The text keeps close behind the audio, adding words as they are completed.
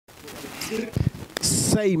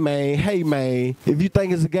Say, man, hey, man, if you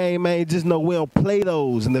think it's a game, man, just know we don't play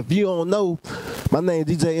those. And if you don't know, my name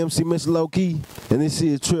is DJ MC Mr. Low Key, and this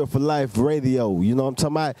is Trill for Life Radio. You know what I'm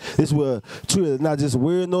talking about? This where Trill is not just a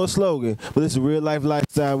weird nor a slogan, but it's a real life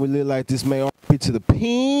lifestyle. We live like this, man. RP to the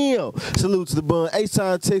PM. Salute to the bun.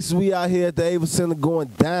 H-Town, Texas. We out here at the Ayva Center going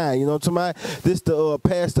down. You know what I'm talking about? This the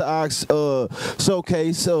Pass The Aux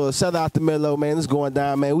showcase. Shout out to Mello, man. It's going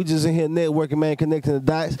down, man. We just in here networking, man, connecting the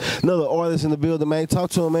dots. Another artist in the building, man. Talk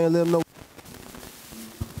to him, man. Let him know.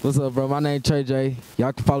 What's up, bro? My name Trey J.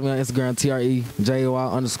 Y'all can follow me on Instagram,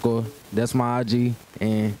 TREJOY_. That's my IG,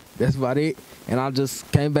 and that's about it. And I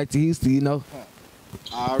just came back to Houston, you know.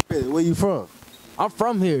 Already. Where you from? I'm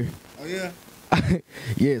from here. Oh, yeah?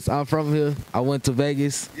 Yes, I'm from here. I went to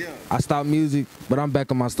Vegas. Yeah. I stopped music, but I'm back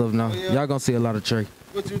on my stuff now. Oh, yeah? Y'all gonna see a lot of Trey.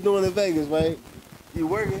 What you doing in Vegas, man? You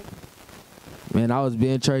working? Man, I was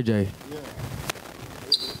being Trey J. Yeah.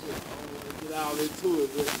 Get all into it,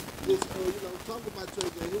 but just, talk about Trey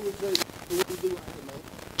J. Who is Trey J? What do you do out here, man?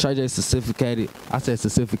 Trey J certificated. I said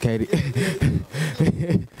certificated.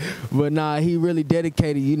 But nah, he really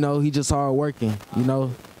dedicated, you know, he just hard working, you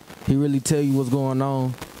know. He really tell you what's going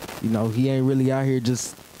on. You know, he ain't really out here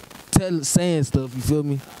just saying stuff, you feel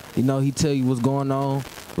me? You know, he tell you what's going on,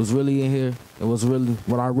 what's really in here, and what's really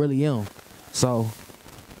what I really am. So,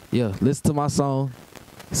 yeah, listen to my song.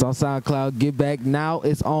 It's on SoundCloud. Get Back. Now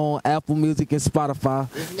it's on Apple Music and Spotify.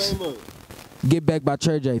 What's the name of it? Get Back by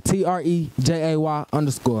Trey J. TREJAY_.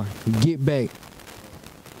 Get Back.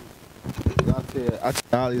 I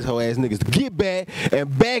tell all these whole ass niggas to get back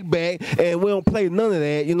and back, and we don't play none of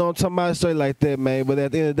that. You know what I'm talking about? Straight like that, man. But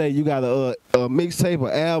at the end of the day, you got a mixtape,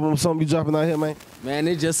 an album, something you dropping out here, man? Man,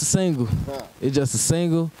 it's just a single. Huh. It's just a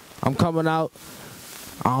single. I'm coming out.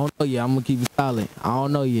 I don't know yet. I'm going to keep it silent. I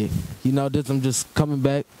don't know yet. You know, this I'm just coming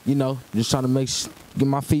back, you know, just trying to get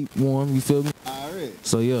my feet warm, you feel me? All right.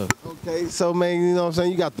 So, yeah. Okay, so, man, you know what I'm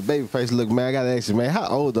saying? You got the baby face look, man. I got to ask you, man, how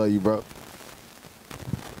old are you, bro?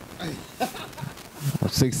 I'm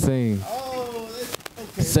 16. Oh, that's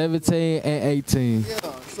okay. 17 and 18.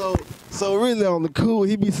 Yeah, so really on the cool,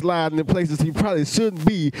 he be sliding in places he probably shouldn't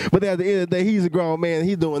be, but at the end of the day, he's a grown man,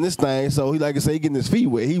 he doing this thing, so he, like I say, he getting his feet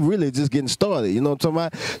wet. He really just getting started, you know what I'm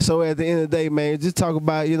talking about? So at the end of the day, man, just talk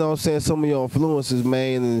about, you know what I'm saying, some of your influences,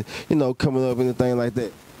 man, and, you know, coming up and anything like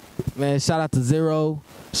that. Man, shout out to Zero,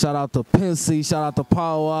 shout out to Pimp C, shout out to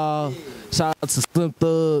Power, shout out to Slim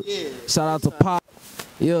Thug, shout out to Pop,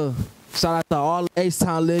 yeah. Shout out to all the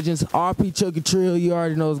H-Town legends. RP Chucky Trill, you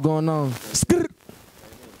already know what's going on.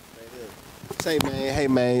 Say, man, hey,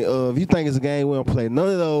 man, if you think it's a game, we don't play none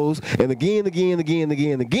of those. And again,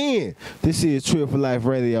 this is Trill for Life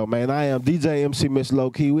Radio, man. I am DJ MC Mr.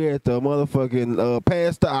 Low Key. We're at the motherfucking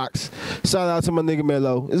Pass The Aux. Shout out to my nigga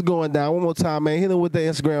Mello. It's going down. One more time, man. Hit him with the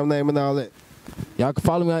Instagram name and all that. Y'all can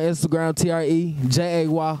follow me on Instagram, TREJAY_.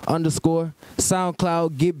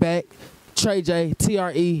 SoundCloud, Get Back. Trey J,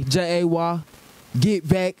 TREJAY. Get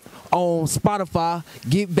Back on Spotify.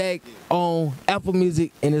 Get Back on Apple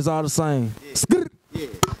Music, and it's all the same. Yeah.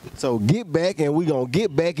 So get back, and we gonna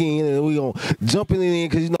get back in, and we gonna jump in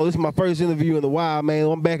because, you know, this is my first interview in a while, man.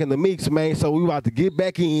 I'm back in the mix, man. So we about to get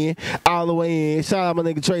back in all the way in. Shout out my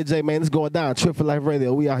nigga Trey J, man. It's going down. Trill for Life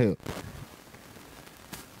Radio. We out here.